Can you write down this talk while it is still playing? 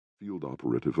field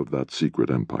operative of that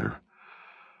secret empire,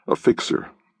 a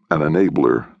fixer, an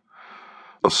enabler,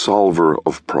 a solver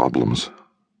of problems,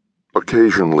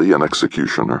 occasionally an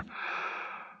executioner,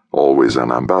 always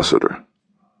an ambassador.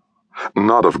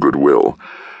 Not of goodwill,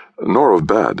 nor of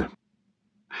bad.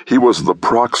 He was the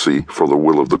proxy for the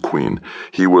will of the Queen.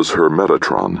 He was her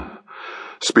Metatron,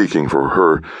 speaking for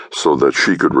her so that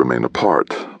she could remain apart,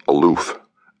 aloof,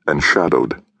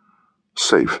 enshadowed,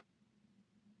 safe.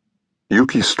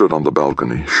 Yuki stood on the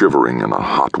balcony, shivering in a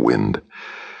hot wind.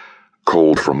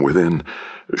 Cold from within,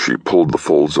 she pulled the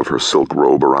folds of her silk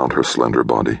robe around her slender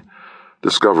body,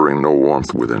 discovering no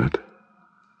warmth within it.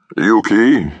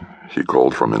 "Yuki," he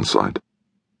called from inside.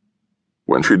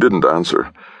 When she didn't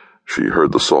answer, she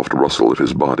heard the soft rustle of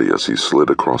his body as he slid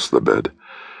across the bed,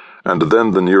 and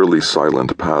then the nearly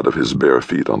silent pad of his bare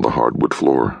feet on the hardwood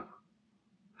floor.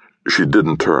 She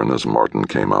didn't turn as Martin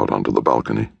came out onto the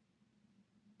balcony.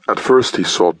 At first he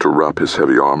sought to wrap his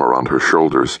heavy arm around her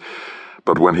shoulders,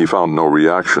 but when he found no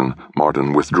reaction,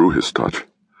 Martin withdrew his touch.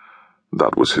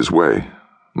 That was his way,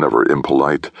 never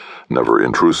impolite, never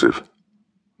intrusive,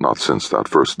 not since that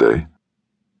first day.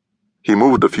 He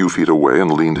moved a few feet away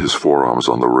and leaned his forearms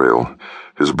on the rail,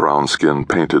 his brown skin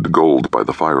painted gold by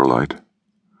the firelight.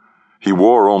 He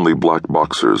wore only black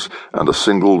boxers and a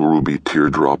single ruby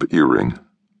teardrop earring.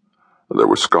 There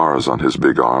were scars on his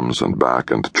big arms and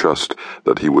back and chest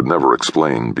that he would never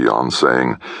explain beyond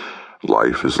saying,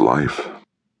 "Life is life.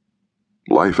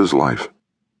 Life is life."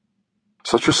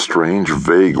 Such a strange,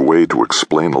 vague way to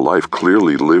explain a life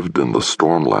clearly lived in the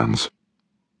Stormlands.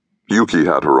 Yuki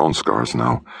had her own scars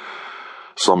now,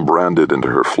 some branded into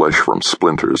her flesh from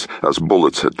splinters as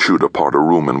bullets had chewed apart a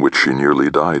room in which she nearly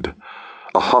died.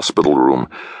 A hospital room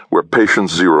where patient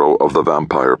zero of the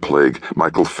vampire plague,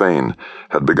 Michael Fane,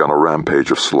 had begun a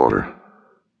rampage of slaughter.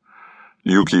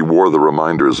 Yuki wore the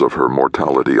reminders of her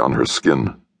mortality on her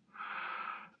skin.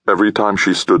 Every time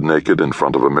she stood naked in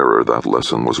front of a mirror, that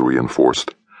lesson was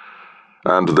reinforced.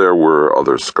 And there were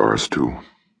other scars too,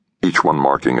 each one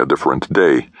marking a different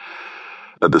day,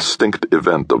 a distinct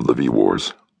event of the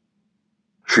V-Wars.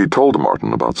 She told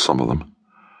Martin about some of them.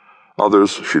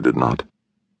 Others she did not.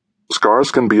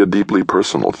 Scars can be a deeply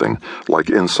personal thing, like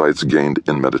insights gained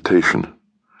in meditation.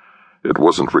 It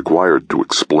wasn't required to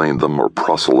explain them or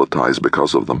proselytize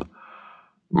because of them.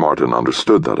 Martin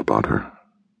understood that about her,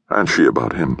 and she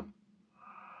about him,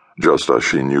 just as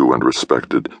she knew and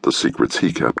respected the secrets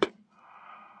he kept.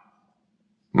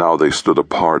 Now they stood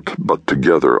apart but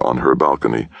together on her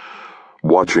balcony,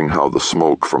 watching how the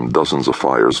smoke from dozens of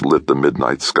fires lit the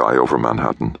midnight sky over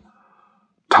Manhattan.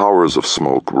 Towers of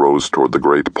smoke rose toward the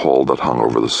great pall that hung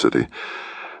over the city,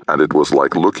 and it was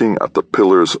like looking at the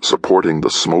pillars supporting the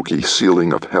smoky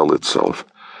ceiling of hell itself.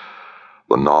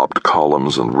 The knobbed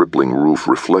columns and rippling roof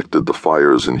reflected the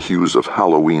fires in hues of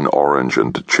Halloween orange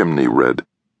and chimney red,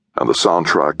 and the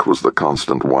soundtrack was the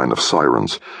constant whine of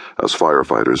sirens as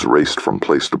firefighters raced from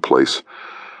place to place,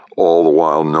 all the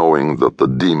while knowing that the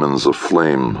demons of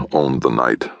flame owned the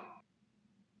night.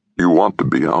 "You want to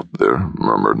be out there,"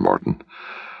 murmured Martin,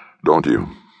 "don't you?"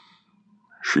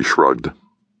 She shrugged,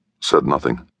 said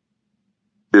nothing.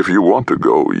 "If you want to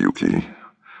go, Yuki,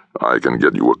 I can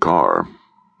get you a car,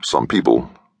 some people,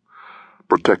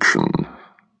 protection,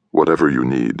 whatever you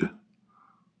need."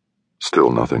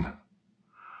 Still nothing.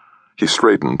 He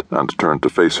straightened and turned to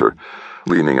face her,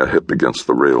 leaning a hip against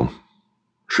the rail.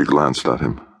 She glanced at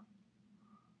him.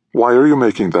 "Why are you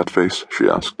making that face?" she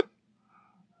asked.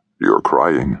 "You're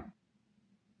crying."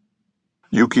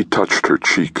 Yuki touched her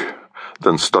cheek,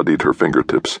 then studied her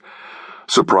fingertips,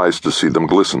 surprised to see them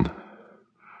glisten.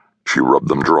 She rubbed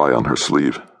them dry on her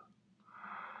sleeve.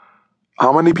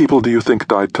 "How many people do you think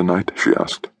died tonight?" she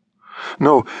asked.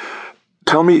 "No,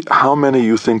 tell me how many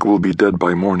you think will be dead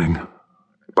by morning,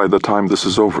 by the time this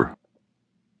is over."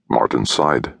 Martin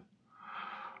sighed.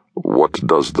 What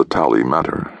does the tally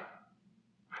matter?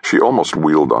 She almost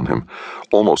wheeled on him,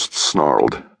 almost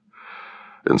snarled.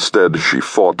 Instead, she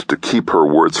fought to keep her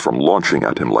words from launching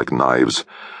at him like knives.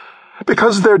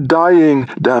 "Because they're dying,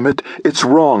 damn it. It's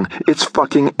wrong. It's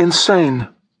fucking insane."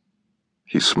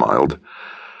 He smiled.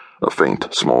 A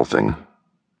faint, small thing.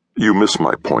 "You miss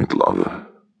my point, love.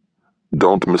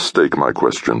 Don't mistake my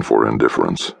question for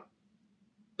indifference."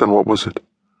 "Then what was it?"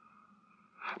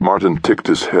 Martin ticked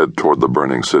his head toward the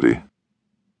burning city.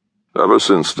 "Ever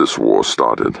since this war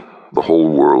started, the whole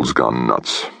world's gone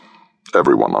nuts.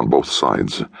 Everyone on both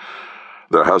sides.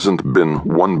 There hasn't been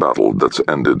one battle that's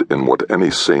ended in what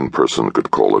any sane person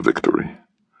could call a victory.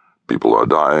 People are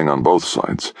dying on both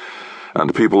sides,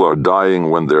 and people are dying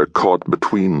when they're caught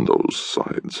between those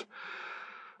sides.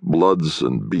 Bloods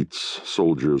and beats,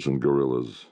 soldiers and guerrillas.